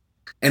reviews,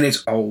 and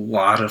it's a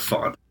lot of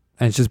fun.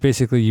 And it's just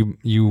basically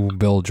you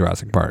build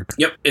Jurassic Park.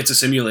 Yep, it's a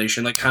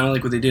simulation, like kind of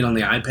like what they did on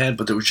the iPad,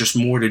 but there was just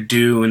more to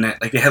do, and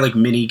that, like, they had like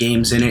mini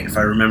games in it, if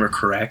I remember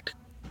correct.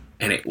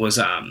 And it was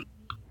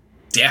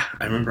yeah,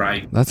 I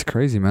remember That's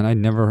crazy,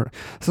 man.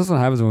 This is what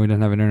happens when we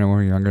didn't have internet when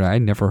we were younger. I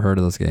never heard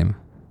of this game.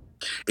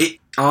 It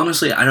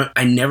honestly,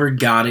 I never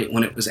got it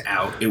when it was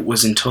out. It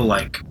was until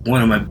like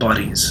one of my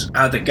buddies,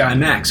 the guy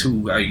Max,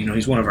 who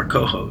he's one of our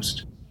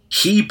co-hosts.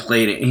 He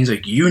played it and he's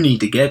like, "You need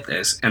to get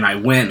this." And I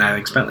went and I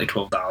like spent like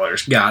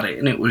 $12, got it,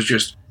 and it was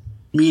just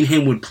me and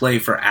him would play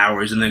for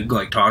hours and then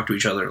like talk to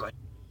each other, like,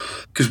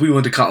 because we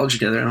went to college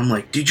together. And I'm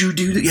like, "Did you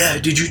do that? Yeah,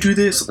 did you do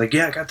this?" Like,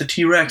 "Yeah, I got the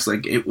T-Rex."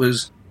 Like, it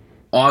was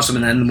awesome.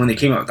 And then when they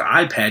came out with the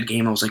iPad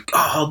game, I was like,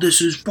 "Oh,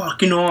 this is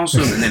fucking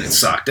awesome!" And then it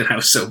sucked, and I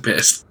was so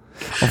pissed.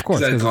 Of course,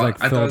 because it's like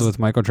filled with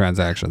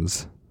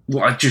microtransactions.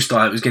 Well, I just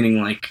thought it was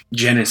getting like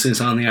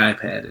Genesis on the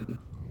iPad and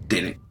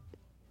didn't.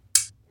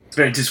 It's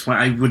very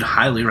disappointing. I would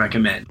highly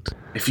recommend,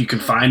 if you can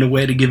find a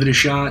way to give it a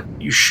shot,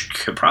 you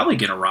could probably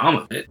get a ROM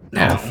of it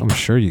now. Oh, I'm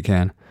sure you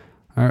can.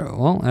 All right,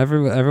 well,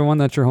 everyone,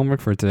 that's your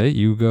homework for today.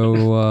 You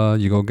go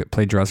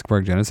play Jurassic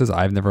Park Genesis.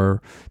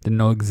 Didn't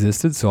know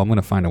existed, so I'm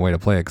gonna find a way to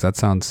play it because that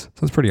sounds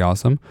pretty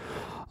awesome.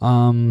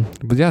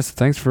 But yes,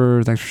 thanks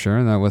for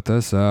sharing that with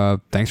us.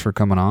 Thanks for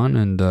coming on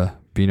and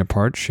being a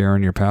part,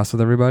 sharing your past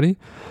with everybody.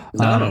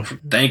 No,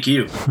 thank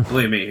you.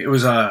 Believe me, it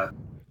was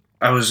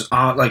I was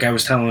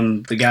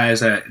telling the guys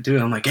that,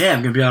 dude, I'm like, "Hey,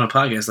 I'm gonna be on a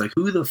podcast." Like,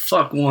 who the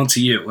fuck wants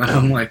you? And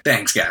I'm like,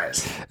 "Thanks,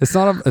 guys." It's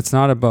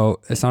not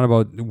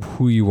about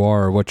who you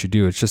are or what you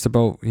do. It's just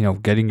about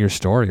getting your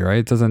story right.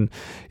 It doesn't.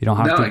 You don't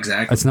have to.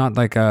 Exactly. It's not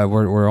like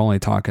we're only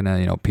talking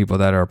to people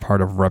that are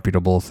part of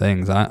reputable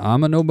things.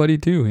 I'm a nobody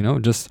too.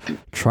 Just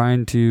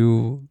trying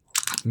to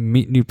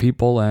meet new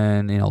people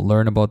and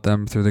learn about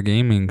them through the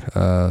gaming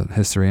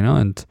history.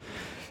 And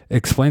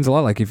explains a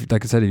lot. Like I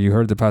said, if you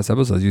heard the past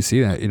episodes, you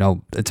see that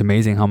it's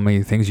amazing how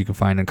many things you can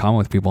find in common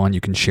with people, and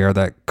you can share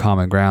that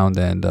common ground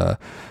and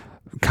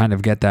kind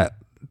of get that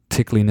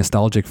tickly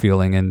nostalgic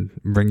feeling and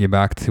bring you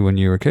back to when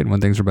you were a kid, when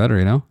things were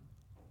better.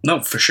 No,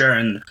 for sure.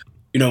 And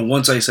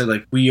once I said,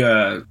 like, we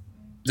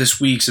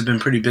this week's have been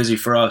pretty busy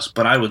for us,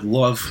 but I would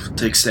love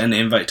to extend the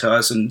invite to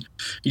us, and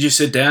you just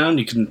sit down,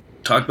 you can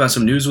talk about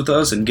some news with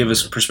us and give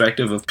us a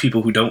perspective of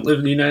people who don't live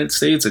in the United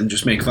States and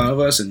just make fun of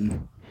us,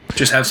 and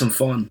Just have some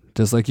fun.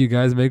 Just like you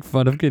guys make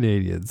fun of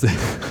Canadians.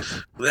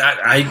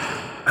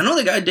 I know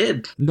the guy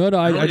did. No,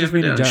 I just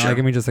mean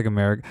just like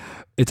America.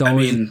 It's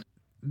always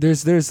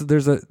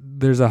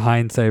there's a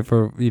hindsight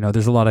for,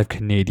 there's a lot of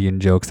Canadian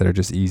jokes that are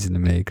just easy to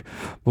make,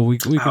 but we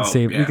can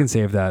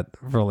save that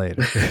for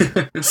later.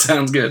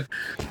 Sounds good.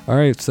 All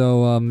right,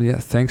 so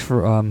thanks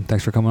for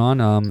coming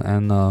on,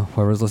 and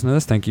whoever's listening to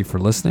this, thank you for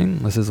listening.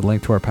 This is a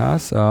link to our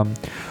past.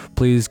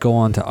 Please go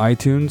on to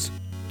iTunes,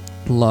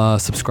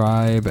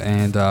 subscribe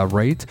and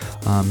rate.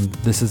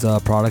 This is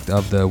a product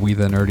of the We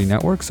the Nerdy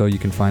Network, so you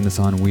can find us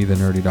on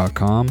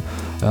WeTheNerdy.com.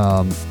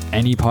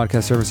 Any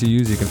podcast service you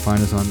use, you can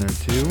find us on there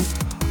too.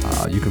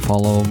 You can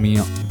follow me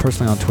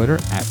personally on Twitter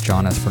at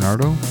John S.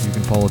 Bernardo. You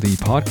can follow the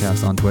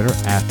podcast on Twitter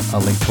at A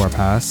Link to Our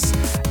Past.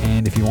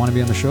 And if you want to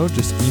be on the show,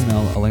 just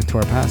email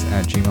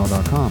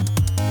alinktourpast@gmail.com.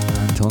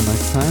 Until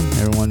next time,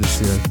 everyone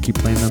just keep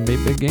playing them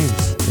big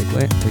games. Take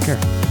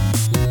care.